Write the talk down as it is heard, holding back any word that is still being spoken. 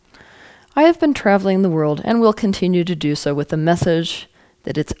I have been traveling the world and will continue to do so with the message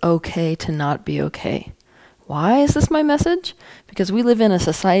that it's okay to not be okay. Why is this my message? Because we live in a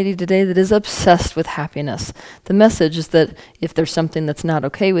society today that is obsessed with happiness. The message is that if there's something that's not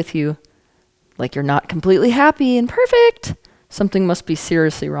okay with you, like you're not completely happy and perfect, something must be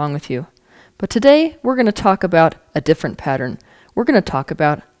seriously wrong with you. But today, we're going to talk about a different pattern. We're going to talk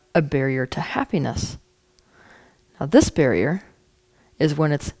about a barrier to happiness. Now, this barrier is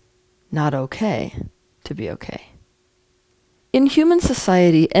when it's not okay to be okay. In human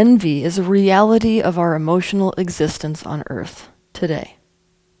society, envy is a reality of our emotional existence on Earth today.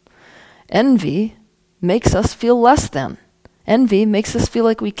 Envy makes us feel less than. Envy makes us feel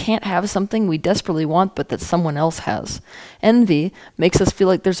like we can't have something we desperately want but that someone else has. Envy makes us feel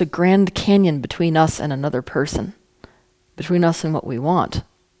like there's a grand canyon between us and another person, between us and what we want.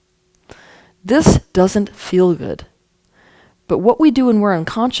 This doesn't feel good. But what we do when we're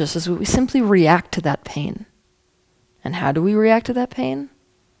unconscious is we simply react to that pain. And how do we react to that pain?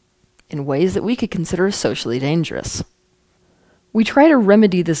 In ways that we could consider socially dangerous. We try to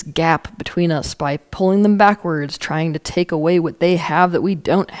remedy this gap between us by pulling them backwards, trying to take away what they have that we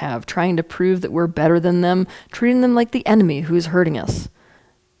don't have, trying to prove that we're better than them, treating them like the enemy who's hurting us.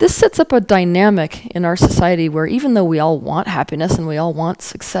 This sets up a dynamic in our society where even though we all want happiness and we all want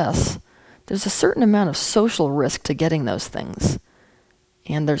success, there's a certain amount of social risk to getting those things.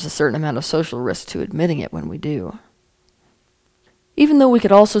 And there's a certain amount of social risk to admitting it when we do. Even though we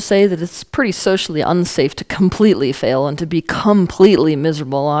could also say that it's pretty socially unsafe to completely fail and to be completely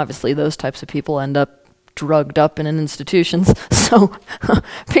miserable. Obviously, those types of people end up drugged up in institutions. So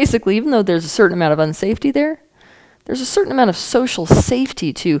basically, even though there's a certain amount of unsafety there, there's a certain amount of social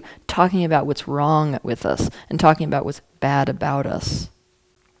safety to talking about what's wrong with us and talking about what's bad about us.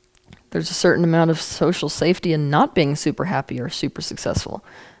 There's a certain amount of social safety in not being super happy or super successful.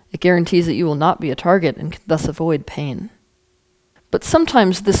 It guarantees that you will not be a target and can thus avoid pain. But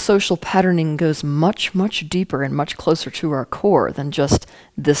sometimes this social patterning goes much, much deeper and much closer to our core than just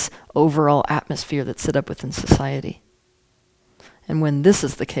this overall atmosphere that's set up within society. And when this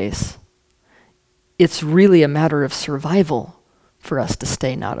is the case, it's really a matter of survival for us to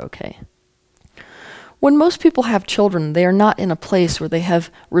stay not okay. When most people have children, they are not in a place where they have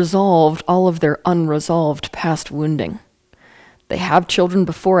resolved all of their unresolved past wounding. They have children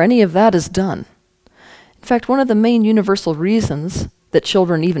before any of that is done. In fact, one of the main universal reasons that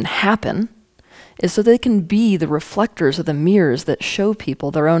children even happen is so they can be the reflectors or the mirrors that show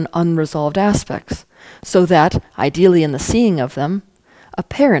people their own unresolved aspects, so that, ideally in the seeing of them, a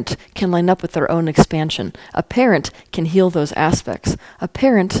parent can line up with their own expansion. A parent can heal those aspects. A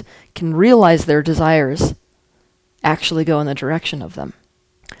parent can realize their desires actually go in the direction of them.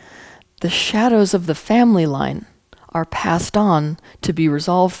 The shadows of the family line are passed on to be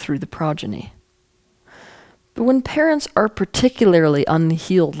resolved through the progeny. But when parents are particularly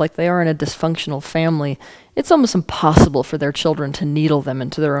unhealed, like they are in a dysfunctional family, it's almost impossible for their children to needle them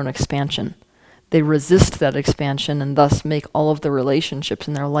into their own expansion. They resist that expansion and thus make all of the relationships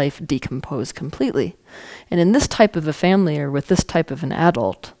in their life decompose completely. And in this type of a family or with this type of an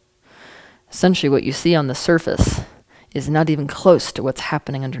adult, essentially what you see on the surface is not even close to what's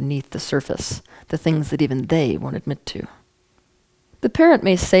happening underneath the surface, the things that even they won't admit to. The parent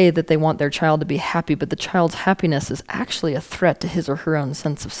may say that they want their child to be happy, but the child's happiness is actually a threat to his or her own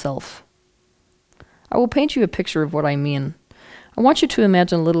sense of self. I will paint you a picture of what I mean. I want you to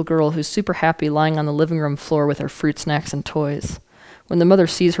imagine a little girl who's super happy lying on the living room floor with her fruit snacks and toys. When the mother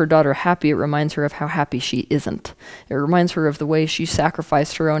sees her daughter happy, it reminds her of how happy she isn't. It reminds her of the way she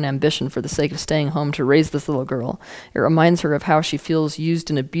sacrificed her own ambition for the sake of staying home to raise this little girl. It reminds her of how she feels used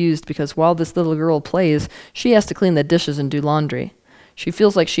and abused because while this little girl plays, she has to clean the dishes and do laundry. She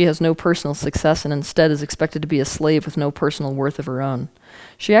feels like she has no personal success and instead is expected to be a slave with no personal worth of her own.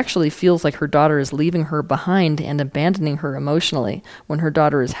 She actually feels like her daughter is leaving her behind and abandoning her emotionally when her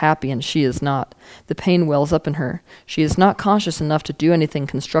daughter is happy and she is not. The pain wells up in her. She is not conscious enough to do anything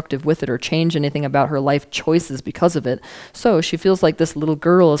constructive with it or change anything about her life choices because of it, so she feels like this little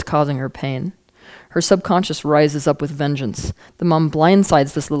girl is causing her pain. Her subconscious rises up with vengeance. The mom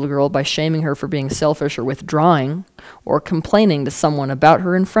blindsides this little girl by shaming her for being selfish or withdrawing, or complaining to someone about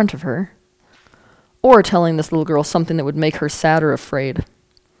her in front of her, or telling this little girl something that would make her sad or afraid.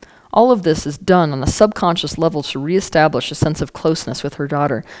 All of this is done on a subconscious level to reestablish a sense of closeness with her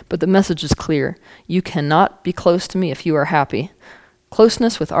daughter, but the message is clear. You cannot be close to me if you are happy.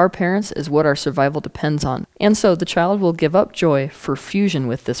 Closeness with our parents is what our survival depends on, and so the child will give up joy for fusion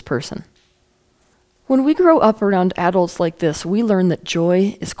with this person. When we grow up around adults like this, we learn that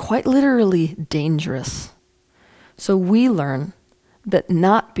joy is quite literally dangerous. So we learn that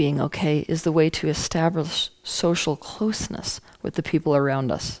not being okay is the way to establish social closeness with the people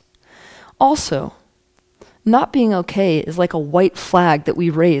around us. Also, not being okay is like a white flag that we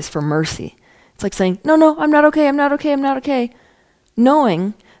raise for mercy. It's like saying, no, I'm not okay, I'm not okay, I'm not okay.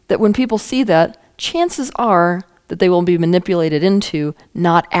 Knowing that when people see that, chances are that they will be manipulated into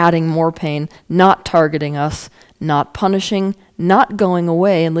not adding more pain, not targeting us, not punishing, not going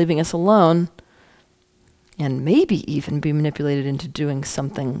away and leaving us alone, and maybe even be manipulated into doing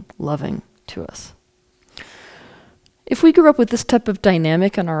something loving to us. If we grew up with this type of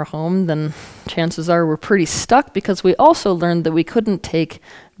dynamic in our home, then chances are we're pretty stuck, because we also learned that we couldn't take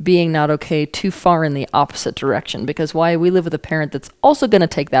being not okay too far in the opposite direction, because why? We live with a parent that's also going to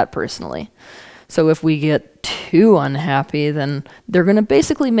take that personally. So if we get too unhappy, then they're going to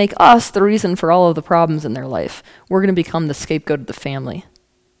basically make us the reason for all of the problems in their life. We're going to become the scapegoat of the family.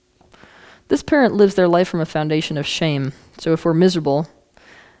 This parent lives their life from a foundation of shame. So if we're miserable,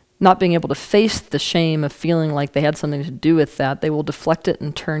 not being able to face the shame of feeling like they had something to do with that, they will deflect it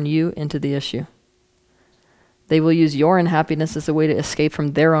and turn you into the issue. They will use your unhappiness as a way to escape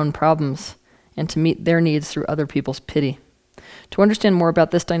from their own problems and to meet their needs through other people's pity. To understand more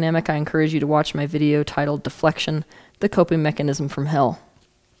about this dynamic, I encourage you to watch my video titled Deflection, the Coping Mechanism from Hell.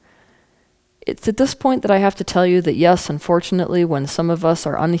 It's at this point that I have to tell you that yes, unfortunately, when some of us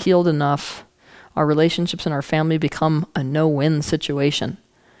are unhealed enough, our relationships in our family become a no-win situation.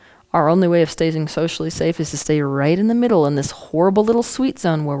 Our only way of staying socially safe is to stay right in the middle in this horrible little sweet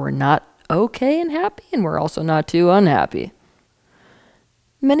zone where we're not okay and happy, and we're also not too unhappy.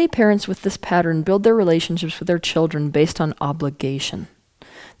 Many parents with this pattern build their relationships with their children based on obligation.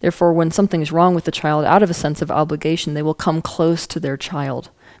 Therefore, when something's wrong with the child, out of a sense of obligation, they will come close to their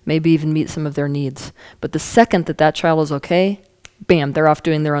child, maybe even meet some of their needs. But the second that that child is okay, bam, they're off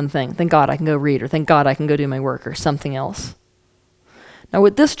doing their own thing. Thank God I can go read, or thank God I can go do my work, or something else. Now,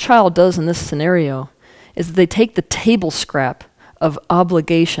 what this child does in this scenario is that they take the table scrap of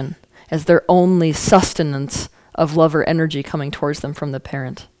obligation as their only sustenance of love or energy coming towards them from the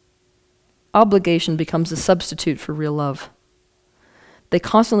parent. Obligation becomes a substitute for real love. They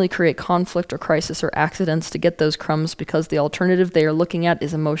constantly create conflict or crisis or accidents to get those crumbs, because the alternative they are looking at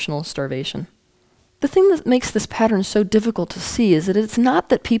is emotional starvation. The thing that makes this pattern so difficult to see is that it's not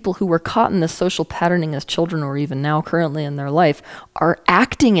that people who were caught in this social patterning as children, or even now currently in their life, are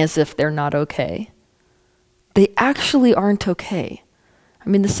acting as if they're not okay. They actually aren't okay. I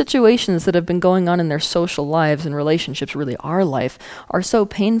mean, the situations that have been going on in their social lives and relationships, really our life, are so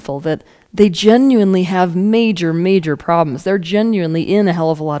painful that they genuinely have major, major problems. They're genuinely in a hell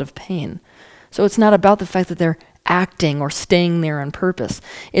of a lot of pain. So it's not about the fact that they're acting or staying there on purpose.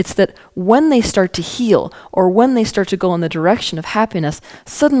 It's that when they start to heal, or when they start to go in the direction of happiness,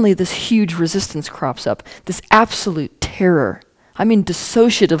 suddenly this huge resistance crops up, this absolute terror. I mean,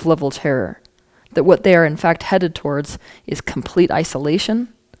 dissociative level terror. That what they are in fact headed towards is complete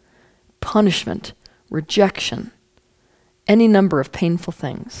isolation, punishment, rejection, any number of painful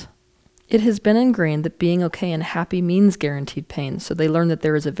things. It has been ingrained that being okay and happy means guaranteed pain, so they learn that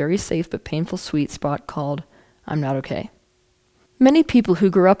there is a very safe but painful sweet spot called I'm not okay. Many people who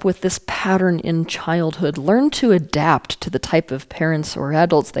grew up with this pattern in childhood learn to adapt to the type of parents or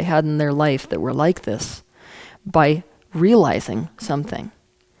adults they had in their life that were like this by realizing something.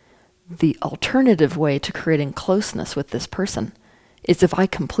 The alternative way to creating closeness with this person is if I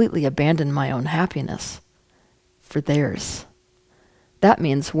completely abandon my own happiness for theirs. That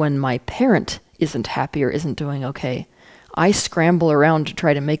means when my parent isn't happy or isn't doing okay, I scramble around to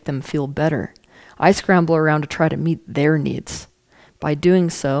try to make them feel better. I scramble around to try to meet their needs. By doing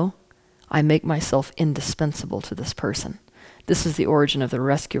so, I make myself indispensable to this person. This is the origin of the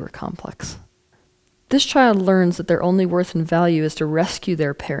rescuer complex. This child learns that their only worth and value is to rescue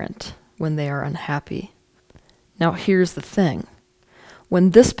their parent when they are unhappy. Now here's the thing.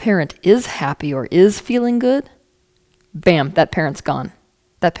 When this parent is happy or is feeling good, bam, that parent's gone.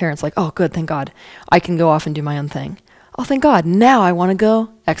 That parent's like, oh good, thank God, I can go off and do my own thing. Oh thank God, now I want to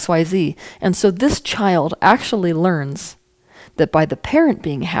go XYZ. And so this child actually learns that by the parent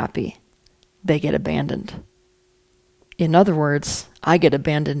being happy, they get abandoned. In other words, I get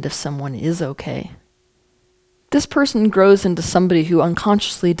abandoned if someone is okay. This person grows into somebody who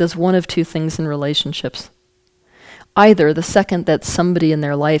unconsciously does one of two things in relationships. Either the second that somebody in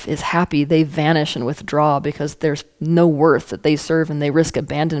their life is happy, they vanish and withdraw because there's no worth that they serve and they risk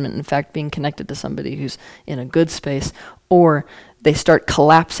abandonment, in fact, being connected to somebody who's in a good space, or they start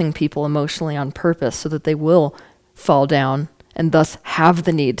collapsing people emotionally on purpose so that they will fall down and thus have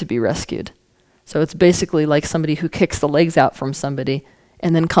the need to be rescued. So it's basically like somebody who kicks the legs out from somebody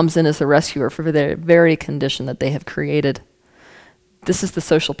and then comes in as a rescuer for the very condition that they have created. This is the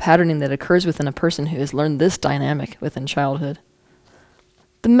social patterning that occurs within a person who has learned this dynamic within childhood.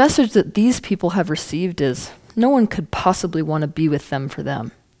 The message that these people have received is no one could possibly want to be with them for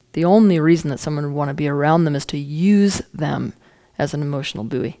them. The only reason that someone would want to be around them is to use them as an emotional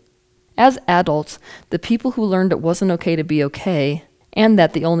buoy. As adults, the people who learned it wasn't okay to be okay, and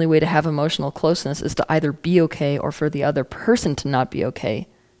that the only way to have emotional closeness is to either be okay or for the other person to not be okay,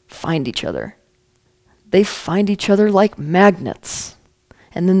 find each other. They find each other like magnets,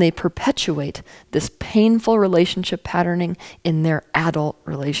 and then they perpetuate this painful relationship patterning in their adult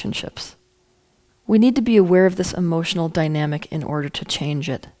relationships. We need to be aware of this emotional dynamic in order to change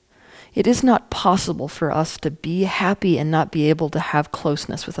it. It is not possible for us to be happy and not be able to have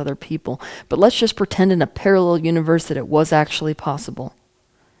closeness with other people, but let's just pretend in a parallel universe that it was actually possible.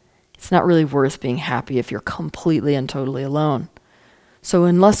 It's not really worth being happy if you're completely and totally alone. So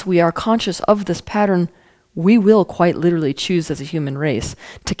unless we are conscious of this pattern, we will quite literally choose as a human race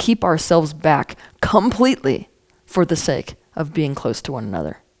to keep ourselves back completely for the sake of being close to one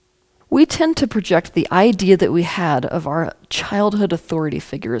another. We tend to project the idea that we had of our childhood authority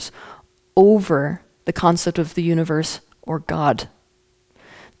figures over the concept of the universe or God.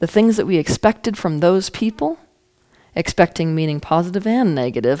 The things that we expected from those people, expecting meaning positive and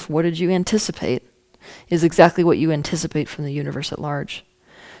negative, what did you anticipate, is exactly what you anticipate from the universe at large.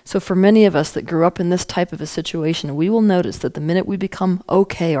 So for many of us that grew up in this type of a situation, we will notice that the minute we become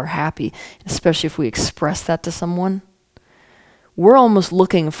okay or happy, especially if we express that to someone, we're almost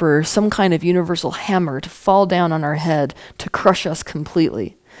looking for some kind of universal hammer to fall down on our head to crush us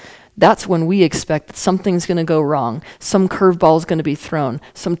completely. That's when we expect that something's going to go wrong, some curveball is going to be thrown,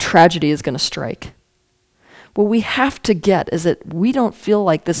 some tragedy is going to strike. What we have to get is that we don't feel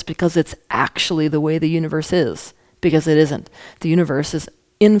like this because it's actually the way the universe is, because it isn't. The universe is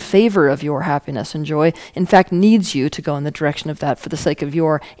in favor of your happiness and joy, in fact needs you to go in the direction of that for the sake of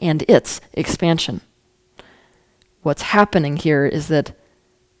your and its expansion. What's happening here is that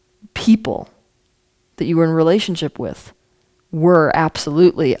people that you were in relationship with were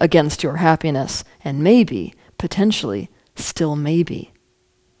absolutely against your happiness, and maybe, potentially, still maybe.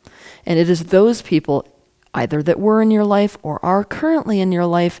 And it is those people, either that were in your life or are currently in your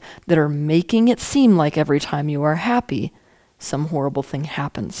life, that are making it seem like every time you are happy, some horrible thing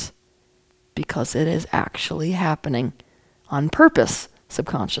happens. Because it is actually happening on purpose,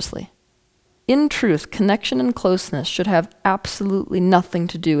 subconsciously. In truth, connection and closeness should have absolutely nothing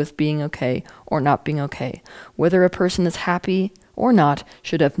to do with being okay or not being okay. Whether a person is happy or not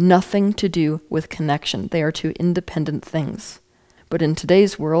should have nothing to do with connection. They are two independent things. But in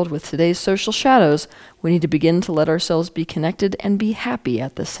today's world, with today's social shadows, we need to begin to let ourselves be connected and be happy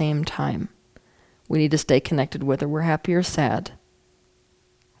at the same time. We need to stay connected whether we're happy or sad.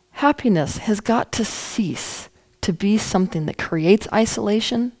 Happiness has got to cease to be something that creates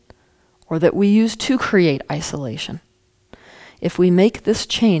isolation or that we use to create isolation. If we make this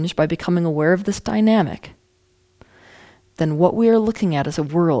change by becoming aware of this dynamic, then what we are looking at is a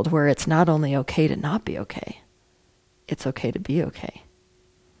world where it's not only okay to not be okay, it's okay to be okay.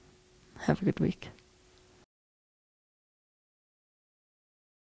 Have a good week.